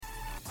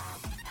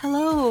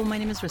Hello, my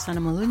name is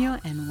Rosanna Molinho,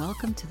 and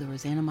welcome to the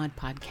Rosanna Mod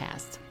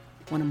Podcast.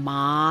 Want to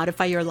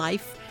modify your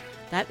life?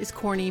 That is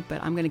corny,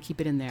 but I'm going to keep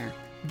it in there.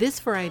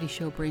 This variety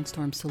show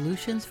brainstorms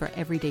solutions for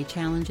everyday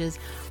challenges,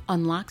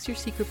 unlocks your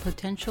secret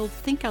potential,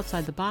 think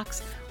outside the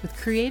box with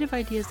creative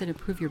ideas that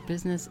improve your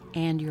business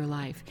and your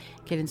life.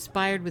 Get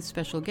inspired with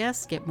special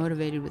guests, get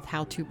motivated with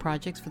how-to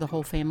projects for the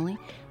whole family,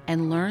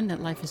 and learn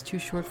that life is too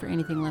short for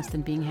anything less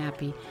than being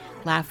happy.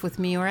 Laugh with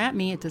me or at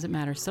me, it doesn't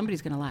matter.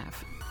 Somebody's going to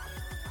laugh.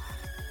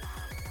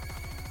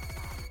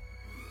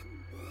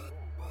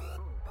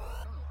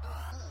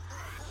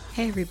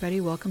 Hey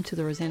everybody, welcome to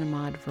the Rosanna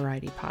Mod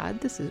Variety Pod.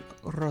 This is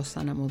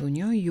Rosanna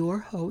Molinho, your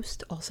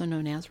host, also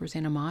known as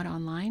Rosanna Mod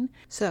online.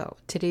 So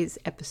today's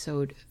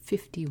episode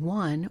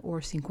 51 or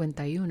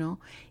 51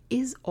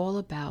 is all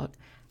about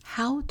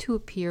how to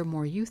appear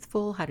more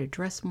youthful, how to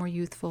dress more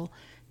youthful,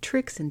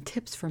 tricks and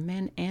tips for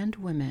men and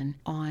women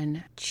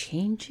on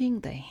changing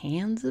the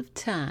hands of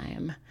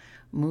time,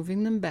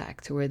 moving them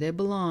back to where they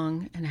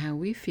belong, and how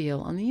we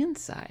feel on the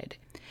inside.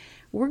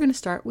 We're going to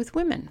start with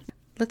women.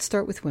 Let's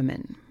start with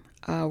women.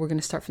 We're going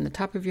to start from the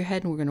top of your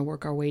head and we're going to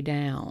work our way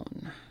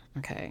down.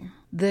 Okay.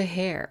 The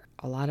hair.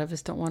 A lot of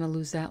us don't want to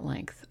lose that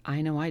length.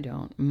 I know I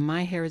don't.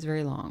 My hair is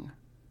very long.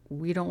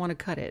 We don't want to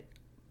cut it.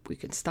 We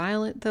can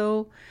style it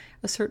though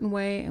a certain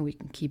way and we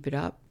can keep it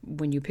up.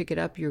 When you pick it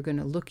up, you're going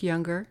to look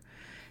younger.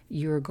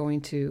 You're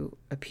going to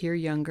appear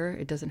younger.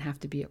 It doesn't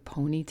have to be a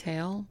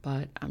ponytail,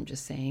 but I'm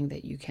just saying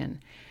that you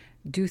can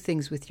do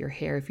things with your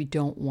hair if you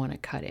don't want to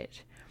cut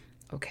it.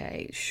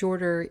 Okay.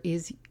 Shorter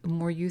is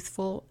more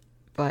youthful,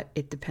 but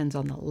it depends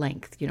on the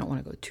length. You don't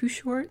want to go too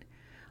short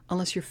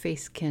unless your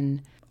face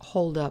can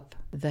hold up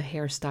the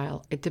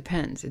hairstyle. It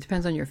depends. It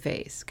depends on your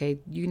face, okay?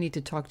 You need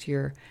to talk to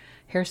your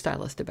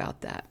hairstylist about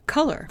that.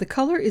 Color. The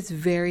color is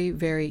very,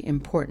 very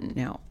important.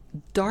 Now,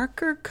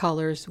 darker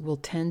colors will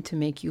tend to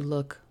make you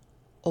look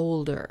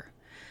older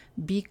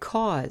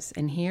because,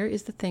 and here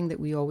is the thing that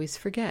we always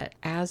forget,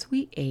 as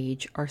we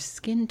age, our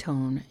skin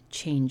tone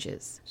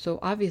changes. So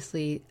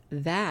obviously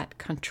that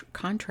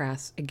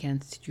contrasts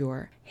against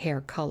your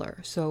hair color.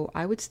 So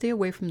I would stay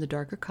away from the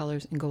darker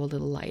colors and go a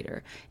little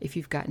lighter. If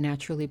you've got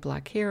naturally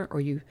black hair or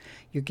you're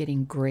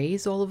getting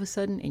grays all of a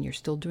sudden and you're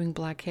still doing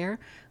black hair,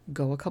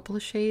 go a couple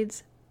of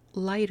shades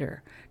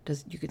lighter.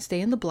 You can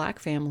stay in the black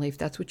family if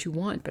that's what you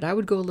want, but I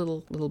would go a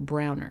little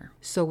browner.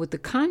 So with the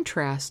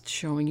contrast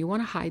showing, you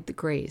want to hide the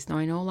grays. Now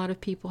I know a lot of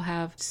people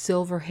have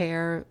silver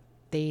hair.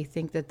 They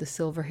think that the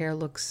silver hair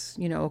looks,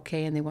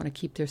 okay, and they want to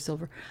keep their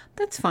silver.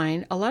 That's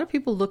fine. A lot of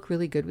people look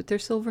really good with their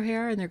silver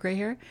hair and their gray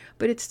hair,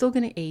 but it's still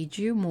going to age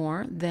you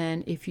more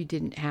than if you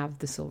didn't have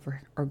the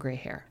silver or gray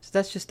hair. So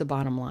that's just the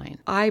bottom line.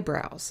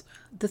 Eyebrows.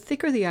 The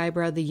thicker the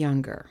eyebrow, the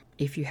younger.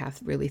 If you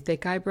have really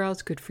thick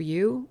eyebrows, good for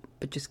you,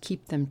 but just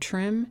keep them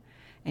trim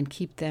and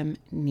keep them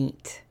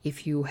neat.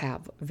 If you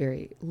have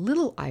very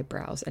little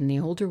eyebrows, and the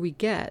older we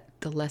get,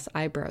 the less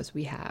eyebrows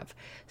we have,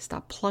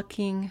 stop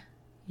plucking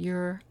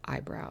your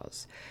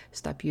eyebrows.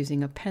 Stop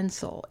using a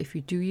pencil. If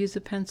you do use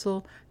a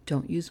pencil,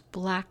 don't use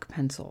black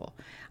pencil.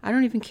 I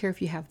don't even care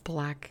if you have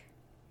black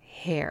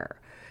hair.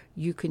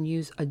 You can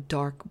use a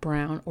dark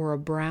brown or a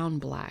brown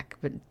black,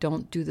 but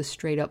don't do the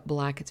straight up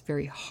black. It's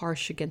very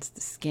harsh against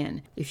the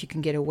skin. If you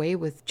can get away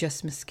with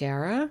just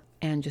mascara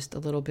and just a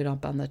little bit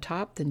up on the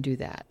top, then do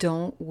that.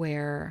 Don't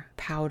wear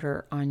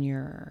powder on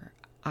your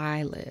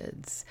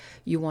eyelids.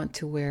 You want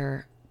to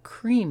wear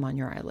cream on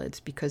your eyelids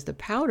because the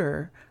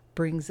powder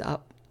brings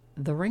up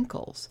the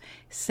wrinkles.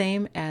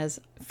 Same as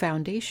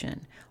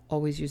foundation.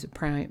 Always use a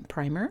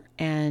primer.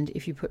 And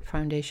if you put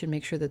foundation,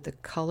 make sure that the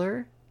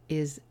color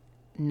is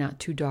not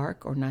too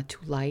dark or not too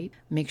light.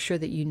 Make sure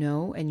that you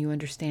know and you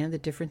understand the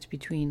difference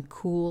between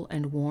cool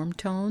and warm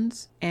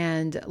tones.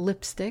 And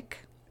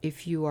lipstick.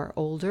 If you are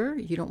older,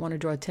 you don't want to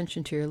draw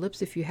attention to your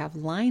lips if you have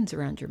lines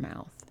around your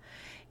mouth.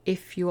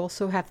 If you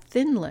also have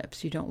thin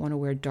lips, you don't want to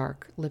wear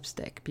dark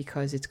lipstick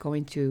because it's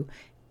going to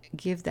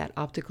give that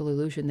optical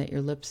illusion that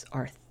your lips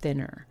are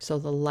thinner. So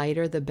the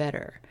lighter, the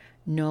better.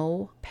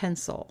 No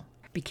pencil.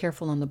 Be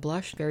careful on the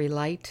blush, very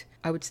light.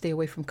 I would stay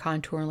away from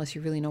contour unless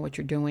you really know what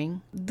you're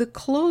doing. The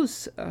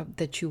clothes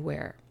that you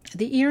wear,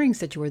 the earrings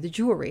that you wear, the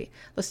jewelry.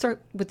 Let's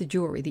start with the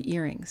jewelry, the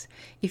earrings.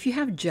 If you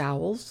have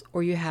jowls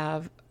or you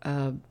have,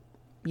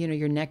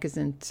 your neck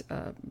isn't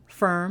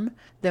firm,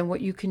 then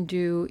what you can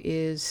do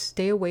is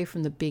stay away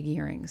from the big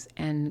earrings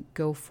and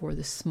go for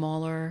the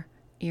smaller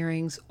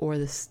earrings or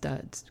the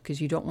studs because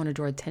you don't want to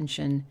draw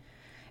attention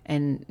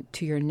and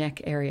to your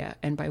neck area.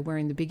 And by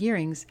wearing the big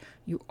earrings,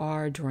 you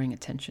are drawing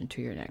attention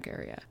to your neck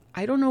area.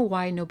 I don't know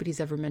why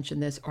nobody's ever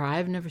mentioned this, or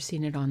I've never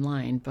seen it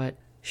online, but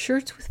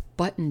shirts with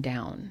button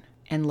down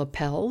and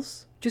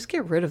lapels, just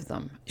get rid of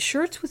them.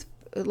 Shirts with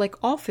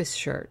like office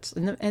shirts,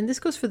 and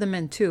this goes for the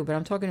men too, but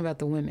I'm talking about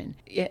the women.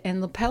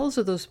 And lapels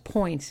are those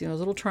points, those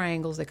little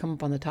triangles that come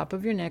up on the top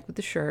of your neck with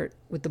the shirt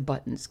with the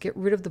buttons. Get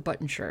rid of the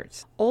button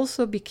shirts.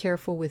 Also be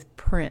careful with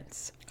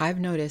prints. I've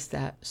noticed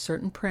that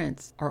certain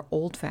prints are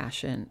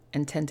old-fashioned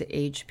and tend to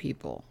age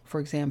people. For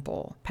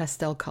example,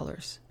 pastel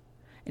colors.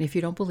 And if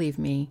you don't believe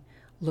me,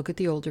 look at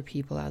the older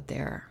people out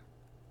there.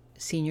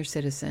 senior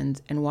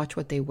citizens and watch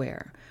what they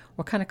wear.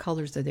 What kind of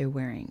colors are they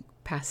wearing?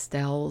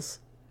 Pastels,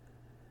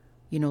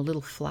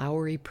 little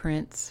flowery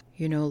prints,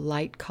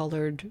 light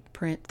colored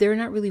print. They're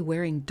not really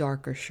wearing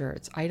darker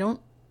shirts. I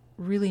don't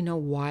really know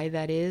why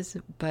that is,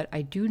 but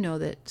I do know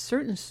that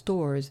certain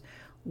stores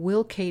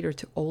will cater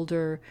to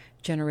older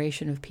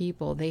generation of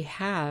people. They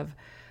have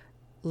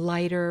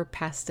lighter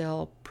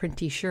pastel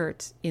printy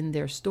shirts in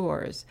their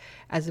stores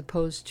as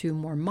opposed to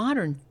more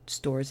modern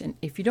stores. And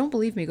if you don't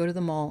believe me, go to the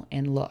mall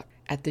and look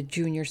at the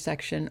junior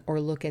section or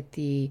look at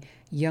the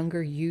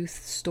younger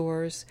youth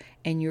stores,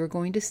 and you're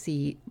going to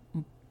see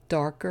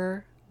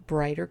darker,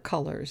 brighter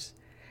colors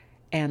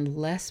and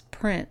less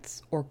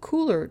prints or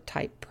cooler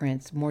type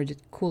prints, more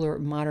cooler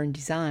modern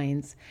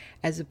designs,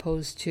 as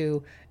opposed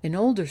to an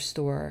older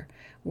store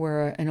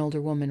where an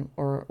older woman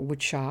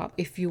would shop.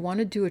 If you want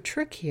to do a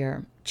trick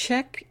here,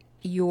 check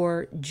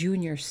your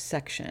junior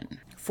section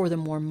for the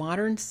more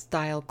modern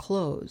style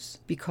clothes,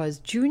 because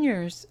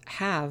juniors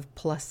have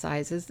plus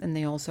sizes and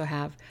they also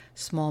have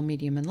small,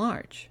 medium, and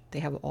large. They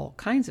have all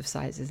kinds of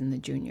sizes in the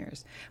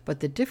juniors.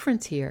 But the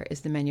difference here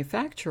is the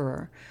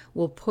manufacturer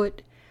will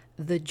put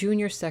the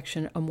junior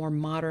section a more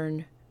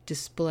modern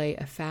display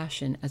of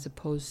fashion as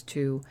opposed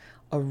to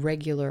a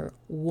regular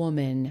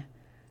woman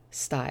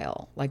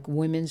style, like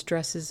women's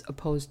dresses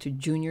opposed to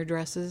junior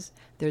dresses.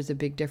 There's a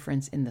big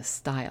difference in the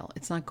style.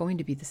 It's not going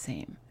to be the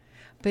same,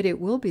 but it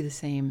will be the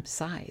same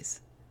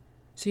size.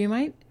 So you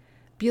might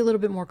be a little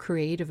bit more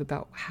creative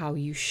about how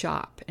you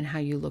shop and how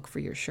you look for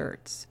your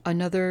shirts.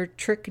 Another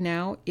trick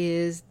now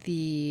is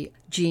the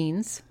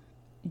jeans.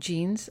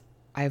 Jeans,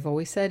 I've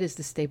always said, is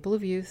the staple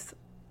of youth.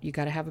 You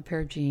got to have a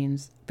pair of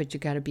jeans, but you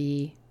got to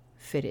be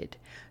fitted.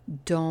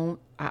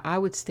 I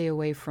would stay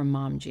away from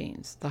mom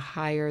jeans. The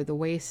higher the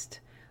waist,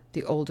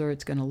 the older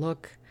it's going to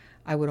look.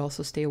 I would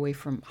also stay away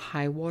from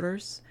high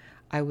waters.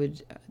 I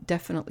would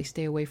definitely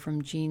stay away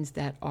from jeans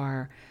that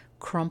are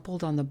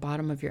crumpled on the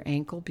bottom of your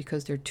ankle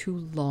because they're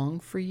too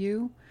long for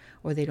you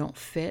or they don't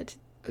fit.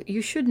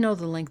 You should know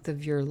the length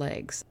of your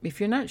legs. If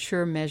you're not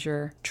sure,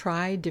 measure,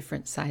 try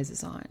different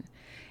sizes on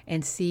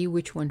and see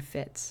which one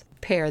fits.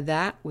 Pair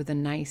that with a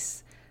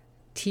nice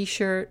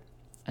t-shirt,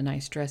 a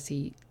nice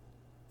dressy,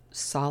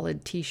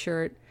 solid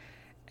t-shirt,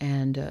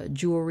 and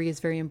jewelry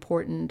is very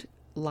important.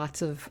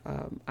 Lots of,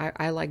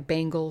 I like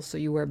bangles, so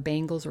you wear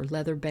bangles or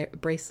leather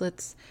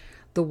bracelets.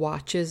 The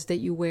watches that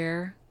you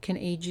wear can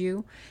aid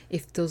you.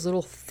 If those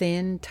little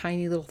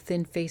tiny little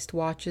thin-faced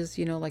watches,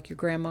 like your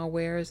grandma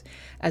wears,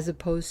 as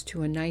opposed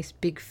to a nice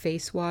big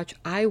face watch.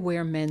 I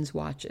wear men's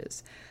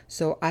watches,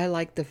 so I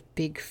like the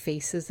big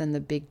faces and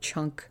the big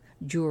chunk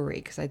jewelry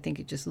because I think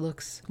it just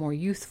looks more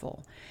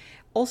youthful.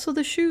 Also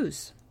the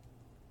shoes.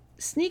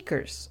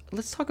 Sneakers.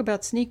 Let's talk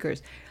about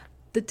sneakers.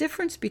 The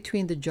difference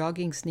between the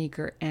jogging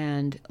sneaker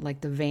and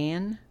like the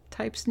Van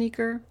type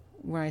sneaker,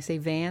 when I say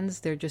Vans,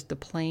 they're just the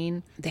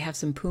plain. They have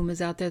some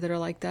Pumas out there that are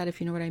like that, if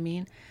you know what I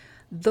mean.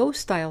 Those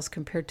styles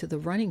compared to the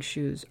running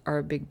shoes are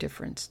a big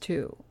difference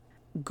too.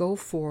 Go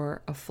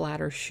for a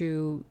flatter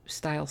shoe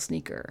style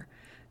sneaker,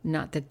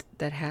 not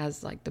that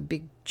has like the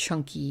big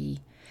chunky,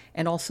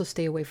 and also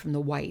stay away from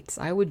the whites.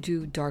 I would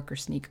do darker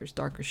sneakers,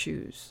 darker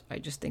shoes. I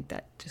just think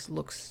that just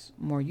looks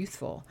more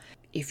youthful.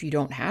 If you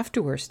don't have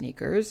to wear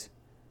sneakers,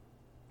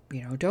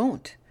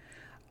 don't.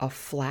 A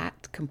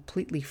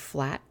completely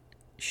flat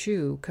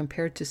shoe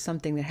compared to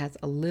something that has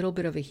a little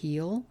bit of a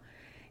heel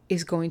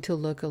is going to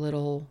look a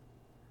little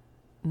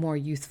more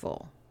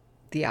youthful.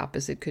 The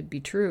opposite could be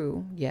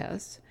true,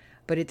 yes,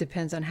 but it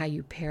depends on how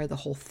you pair the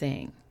whole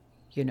thing.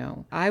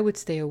 I would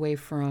stay away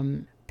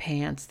from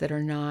pants that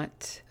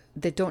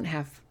don't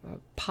have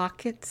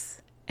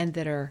pockets and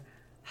that are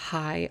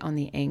high on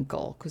the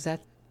ankle, because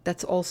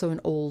that's also an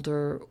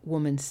older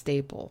woman's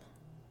staple.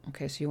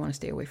 Okay, so you want to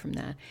stay away from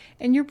that.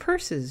 And your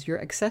purses,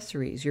 your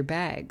accessories, your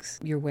bags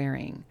you're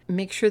wearing.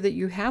 Make sure that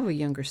you have a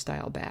younger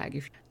style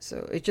bag.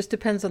 So it just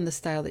depends on the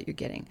style that you're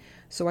getting.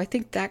 So I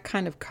think that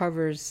kind of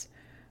covers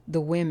the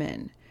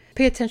women.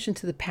 Pay attention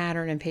to the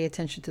pattern and pay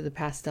attention to the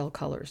pastel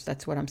colors.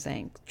 That's what I'm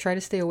saying. Try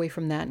to stay away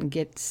from that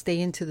and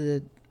stay into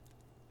the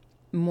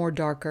more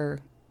darker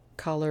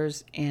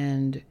colors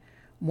and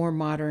more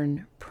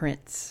modern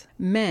prints.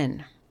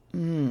 Men.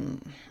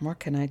 What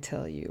can I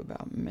tell you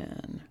about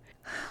men?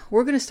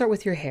 We're going to start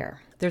with your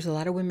hair. There's a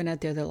lot of women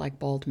out there that like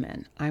bald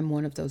men. I'm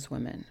one of those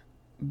women.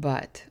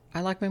 But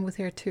I like men with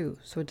hair too,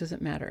 so it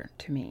doesn't matter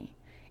to me.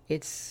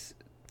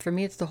 For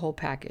me, it's the whole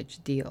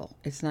package deal.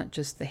 It's not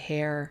just the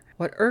hair.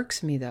 What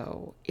irks me,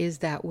 though, is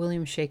that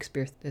William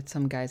Shakespeare that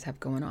some guys have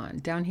going on.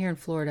 Down here in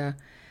Florida,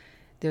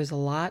 there's a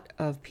lot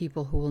of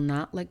people who will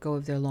not let go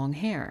of their long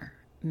hair.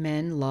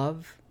 Men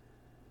love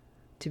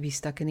to be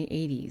stuck in the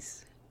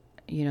 80s.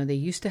 They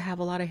used to have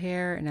a lot of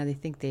hair, and now they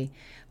think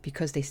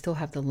because they still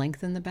have the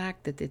length in the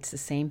back, that it's the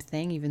same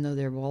thing, even though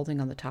they're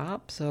balding on the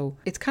top. So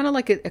it's kind of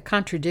like a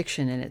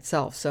contradiction in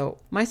itself. So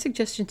my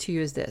suggestion to you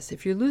is this.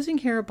 If you're losing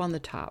hair up on the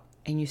top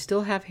and you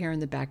still have hair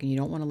in the back and you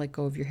don't want to let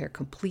go of your hair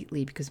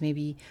completely because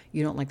maybe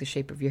you don't like the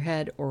shape of your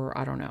head, or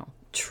I don't know,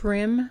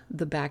 trim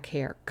the back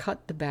hair,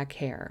 cut the back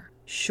hair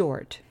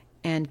short,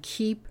 and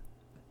keep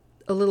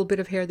a little bit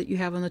of hair that you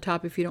have on the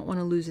top. If you don't want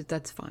to lose it,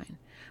 that's fine.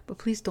 But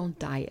please don't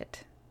dye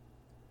it.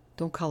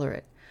 Don't color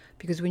it.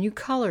 Because when you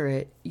color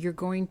it, you're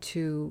going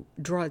to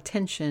draw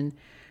attention,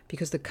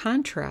 because the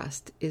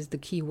contrast is the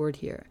key word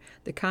here.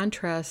 The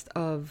contrast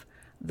of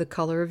the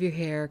color of your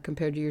hair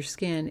compared to your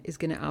skin is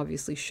going to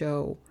obviously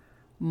show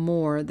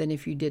more than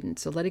if you didn't.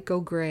 So let it go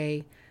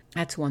gray.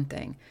 That's one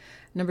thing.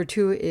 Number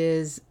two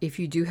is, if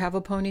you do have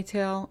a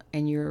ponytail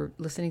and you're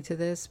listening to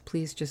this,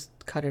 please just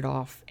cut it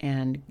off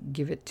and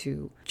give it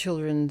to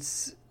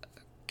children's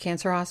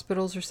cancer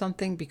hospitals or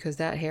something, because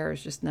that hair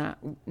is just not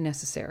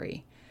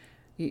necessary.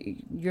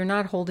 You're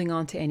not holding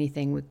on to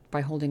anything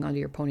by holding onto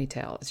your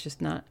ponytail. It's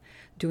just not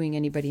doing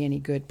anybody any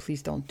good.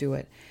 Please don't do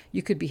it.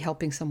 You could be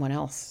helping someone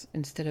else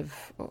instead of,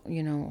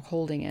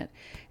 holding it,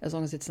 as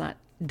long as it's not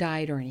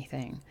dyed or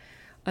anything.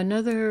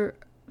 Another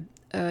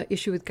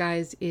issue with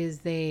guys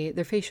is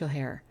their facial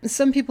hair.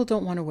 Some people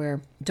don't want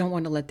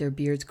to let their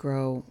beards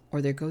grow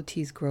or their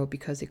goatees grow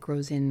because it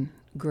grows in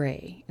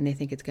gray, and they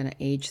think it's going to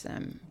age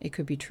them. It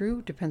could be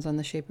true. Depends on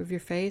the shape of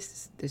your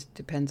face. This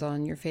depends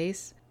on your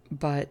face.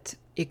 But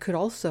it could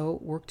also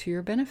work to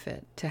your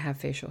benefit to have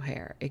facial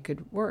hair. It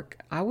could work.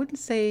 I wouldn't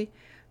say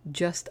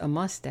just a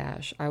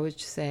mustache. I would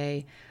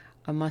say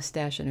a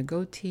mustache and a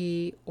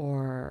goatee,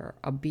 or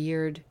a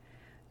beard,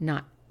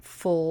 not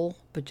full,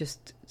 but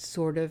just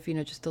sort of,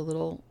 just a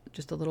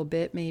little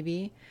bit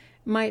maybe,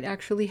 might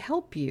actually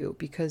help you,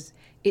 because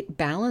it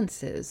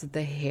balances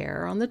the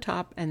hair on the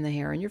top and the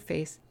hair on your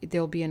face.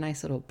 There'll be a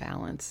nice little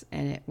balance,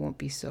 and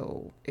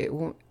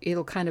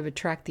it'll kind of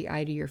attract the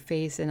eye to your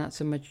face and not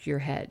so much your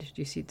head.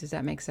 Do you see? Does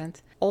that make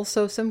sense?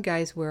 Also, some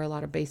guys wear a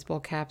lot of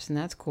baseball caps, and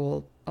that's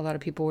cool. A lot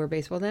of people wear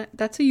baseball.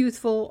 That's a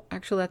youthful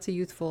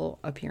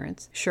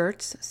appearance.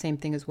 Shirts, same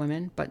thing as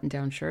women,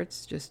 button-down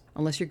shirts. Just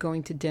unless you're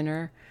going to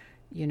dinner,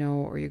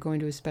 or you're going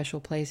to a special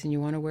place and you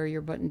want to wear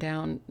your button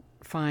down,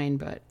 fine,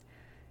 but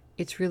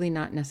it's really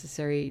not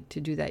necessary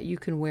to do that. You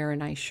can wear a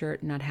nice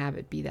shirt and not have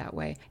it be that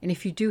way. And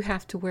if you do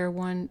have to wear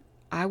one,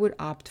 I would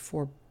opt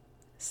for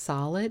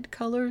solid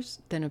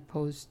colors than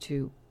opposed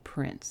to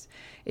prints.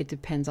 It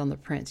depends on the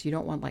prints. You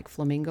don't want like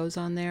flamingos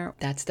on there.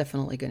 That's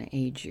definitely going to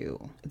age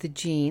you. The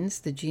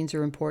jeans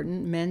are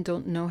important. Men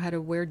don't know how to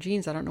wear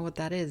jeans. I don't know what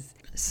that is.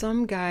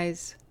 Some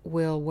guys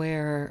will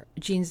wear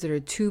jeans that are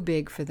too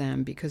big for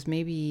them because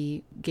maybe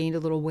you gained a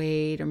little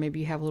weight, or maybe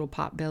you have a little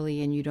pot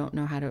belly and you don't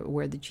know how to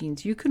wear the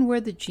jeans. You can wear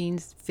the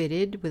jeans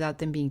fitted without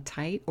them being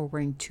tight or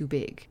wearing too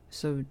big.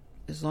 So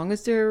as long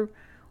as they're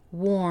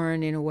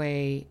worn in a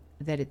way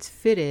that it's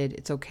fitted,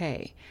 it's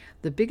okay.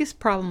 The biggest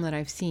problem that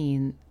I've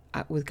seen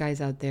with guys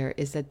out there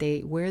is that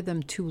they wear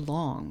them too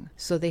long.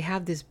 So they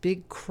have this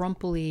big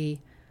crumply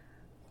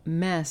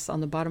mess on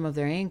the bottom of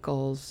their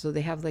ankles. So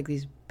they have like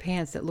these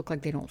pants that look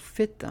like they don't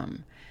fit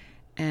them.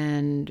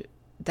 And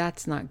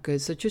that's not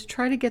good. So just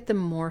try to get them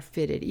more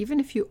fitted. Even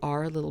if you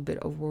are a little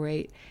bit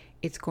overweight,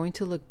 it's going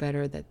to look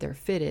better that they're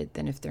fitted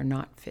than if they're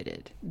not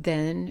fitted.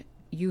 Then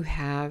you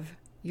have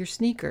your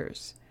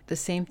sneakers. The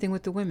same thing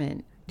with the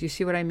women. Do you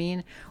see what I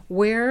mean?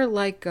 Wear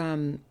like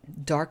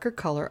darker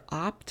color.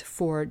 Opt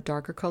for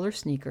darker color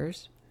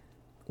sneakers.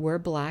 Wear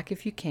black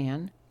if you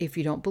can. If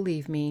you don't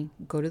believe me,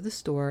 go to the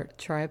store,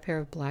 try a pair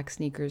of black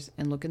sneakers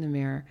and look in the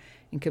mirror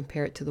and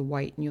compare it to the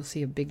white, and you'll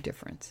see a big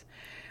difference.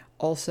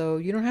 Also,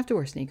 you don't have to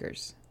wear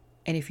sneakers.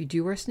 And if you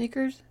do wear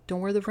sneakers,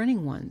 don't wear the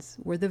running ones.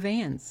 Wear the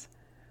Vans.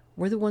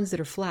 Wear the ones that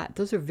are flat.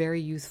 Those are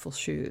very youthful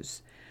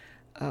shoes.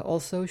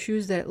 Also,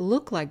 shoes that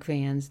look like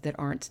Vans that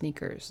aren't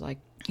sneakers, like,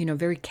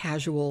 very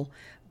casual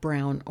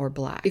brown or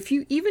black.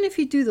 Even if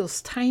you do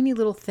those tiny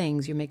little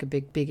things, you make a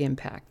big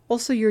impact.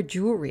 Also, your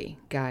jewelry,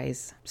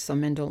 guys.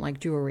 Some men don't like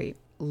jewelry.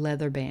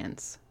 Leather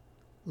bands,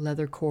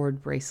 leather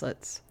cord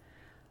bracelets.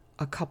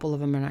 A couple of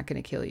them are not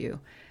going to kill you.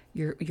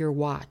 Your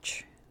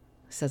watch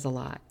says a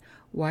lot.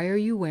 Why are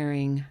you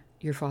wearing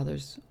your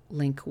father's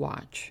Link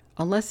watch?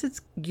 Unless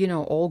it's,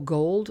 all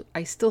gold,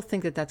 I still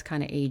think that that's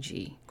kind of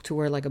agey to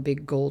wear like a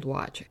big gold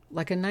watch.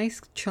 Like a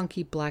nice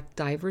chunky black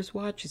diver's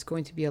watch is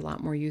going to be a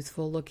lot more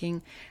youthful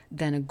looking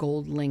than a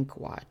gold Link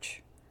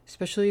watch.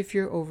 Especially if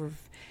you're over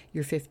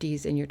your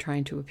 50s and you're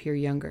trying to appear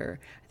younger.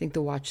 I think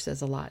the watch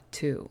says a lot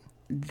too.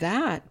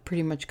 That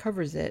pretty much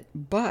covers it,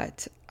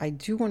 but I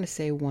do want to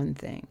say one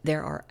thing.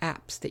 There are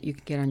apps that you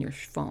can get on your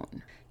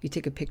phone. You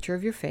take a picture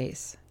of your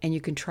face and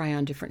you can try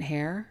on different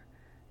hair,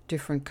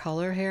 different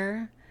color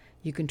hair.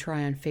 You can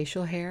try on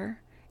facial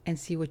hair and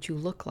see what you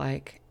look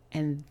like,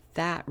 and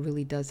that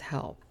really does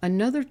help.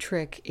 Another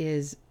trick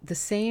is the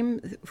same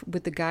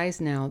with the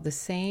guys now, the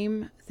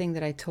same thing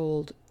that I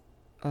told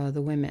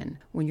the women.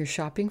 When you're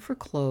shopping for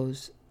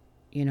clothes,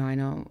 I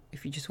know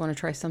if you just want to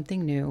try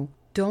something new,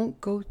 don't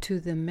go to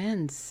the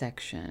men's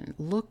section.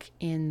 Look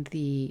in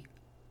the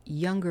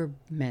younger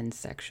men's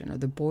section or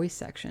the boys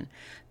section,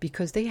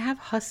 because they have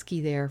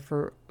husky there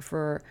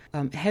for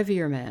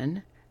heavier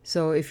men.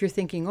 So if you're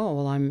thinking, oh,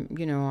 well, I'm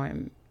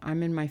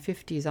in my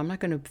 50s, I'm not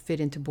going to fit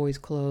into boys'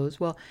 clothes.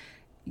 Well,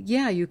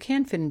 yeah, you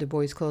can fit into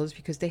boys' clothes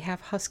because they have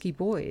husky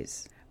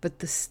boys. But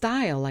the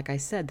style, like I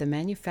said, the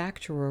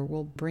manufacturer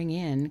will bring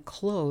in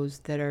clothes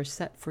that are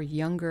set for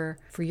younger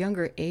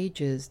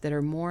ages, that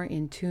are more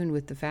in tune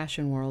with the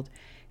fashion world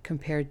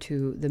compared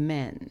to the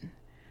men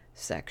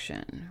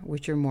section,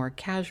 which are more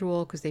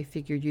casual because they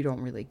figured you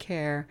don't really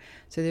care.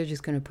 So they're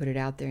just going to put it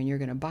out there and you're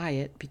going to buy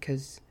it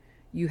because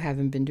you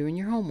haven't been doing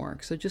your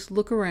homework. So just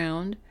look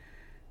around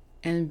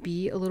and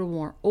be a little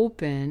more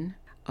open.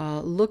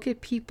 Look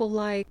at people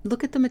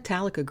look at the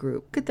Metallica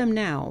group. Look at them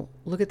now.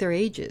 Look at their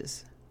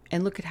ages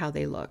and look at how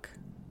they look.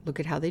 Look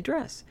at how they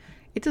dress.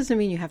 It doesn't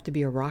mean you have to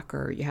be a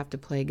rocker. You have to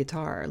play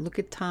guitar. Look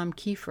at Tom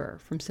Kiefer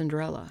from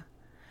Cinderella.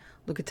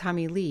 Look at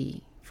Tommy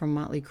Lee from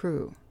Motley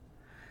Crue.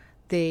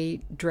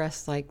 They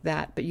dress like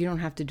that, but you don't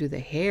have to do the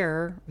hair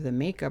or the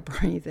makeup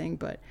or anything,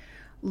 but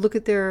look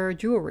at their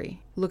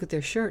jewelry. Look at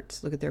their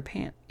shirts. Look at their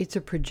pants. It's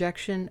a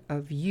projection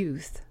of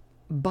youth,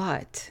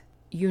 but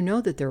you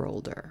know that they're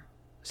older.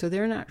 So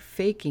they're not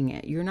faking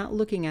it. You're not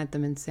looking at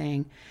them and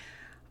saying,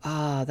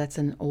 that's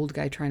an old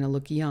guy trying to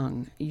look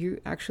young. You're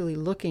actually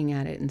looking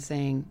at it and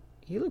saying,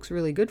 he looks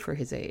really good for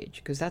his age,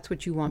 because that's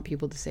what you want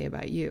people to say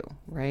about you,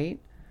 right?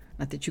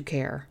 Not that you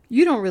care.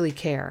 You don't really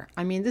care.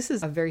 I mean, this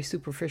is a very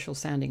superficial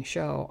sounding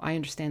show. I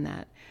understand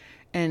that.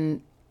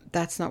 And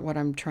that's not what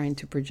I'm trying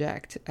to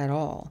project at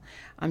all.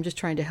 I'm just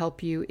trying to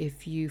help you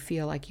if you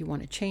feel like you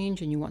want to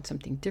change and you want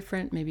something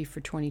different, maybe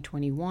for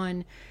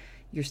 2021.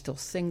 You're still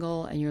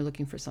single and you're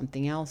looking for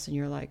something else and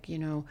you're like,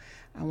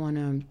 I want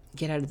to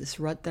get out of this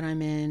rut that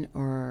I'm in,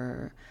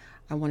 or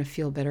I want to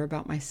feel better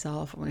about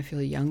myself. I want to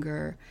feel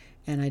younger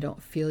and I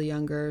don't feel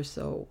younger.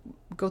 So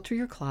go through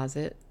your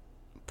closet,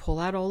 pull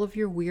out all of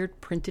your weird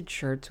printed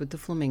shirts with the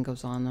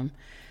flamingos on them,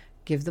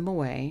 give them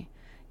away.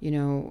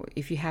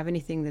 If you have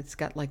anything that's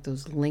got like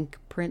those link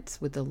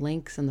prints with the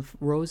links and the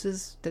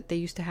roses that they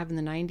used to have in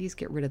the 90s,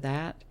 get rid of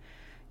that.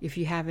 If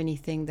you have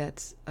anything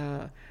that's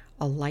a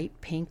light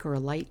pink or a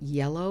light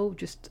yellow,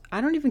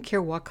 I don't even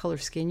care what color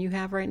skin you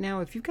have right now.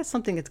 If you've got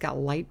something that's got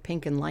light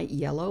pink and light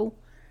yellow,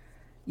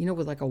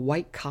 with like a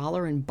white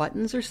collar and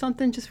buttons or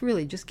something,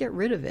 just get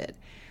rid of it.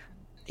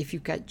 If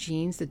you've got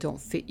jeans that don't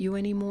fit you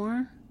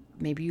anymore,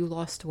 maybe you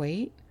lost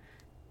weight,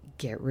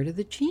 get rid of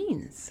the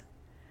jeans.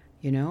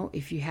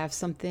 If you have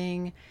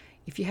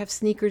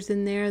sneakers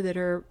in there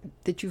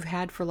that you've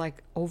had for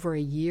like over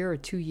a year or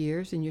 2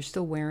 years and you're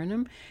still wearing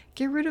them,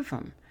 get rid of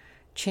them.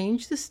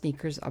 Change the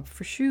sneakers up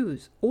for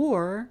shoes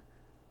or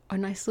a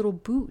nice little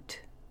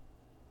boot.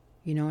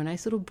 A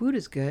nice little boot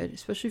is good,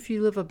 especially if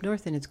you live up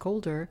north and it's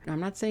colder. I'm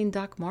not saying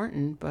Doc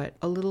Marten, but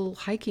a little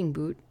hiking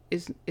boot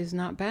is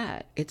not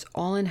bad. It's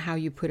all in how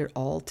you put it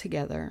all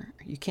together.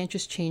 You can't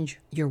just change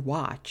your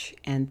watch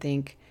and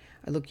think,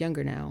 I look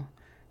younger now,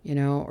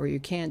 or you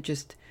can't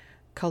just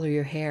color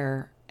your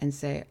hair and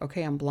say,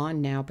 okay, I'm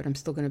blonde now, but I'm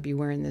still going to be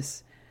wearing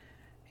this,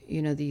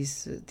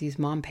 these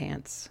mom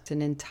pants. It's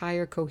an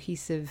entire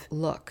cohesive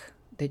look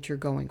that you're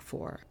going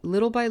for.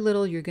 Little by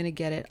little, you're going to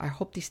get it. I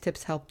hope these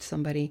tips helped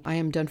somebody. I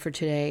am done for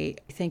today.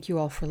 Thank you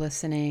all for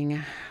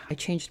listening. I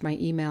changed my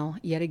email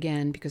yet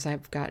again because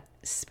I've got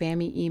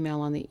spammy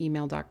email on the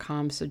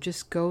email.com. So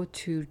just go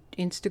to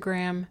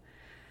Instagram,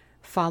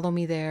 follow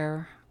me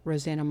there,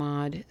 Rosanna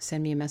Mod.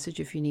 Send me a message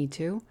if you need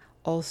to.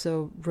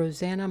 Also,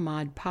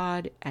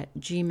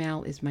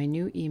 rosannamodpod@gmail is my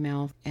new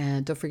email.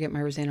 And don't forget my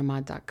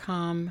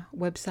rosannamod.com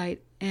website.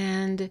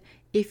 And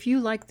if you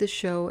like this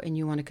show and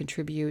you want to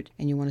contribute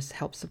and you want to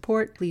help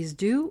support, please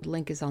do. The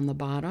link is on the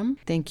bottom.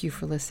 Thank you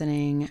for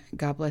listening.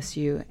 God bless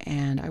you.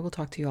 And I will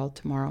talk to you all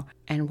tomorrow.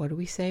 And what do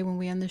we say when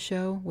we end the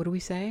show? What do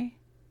we say?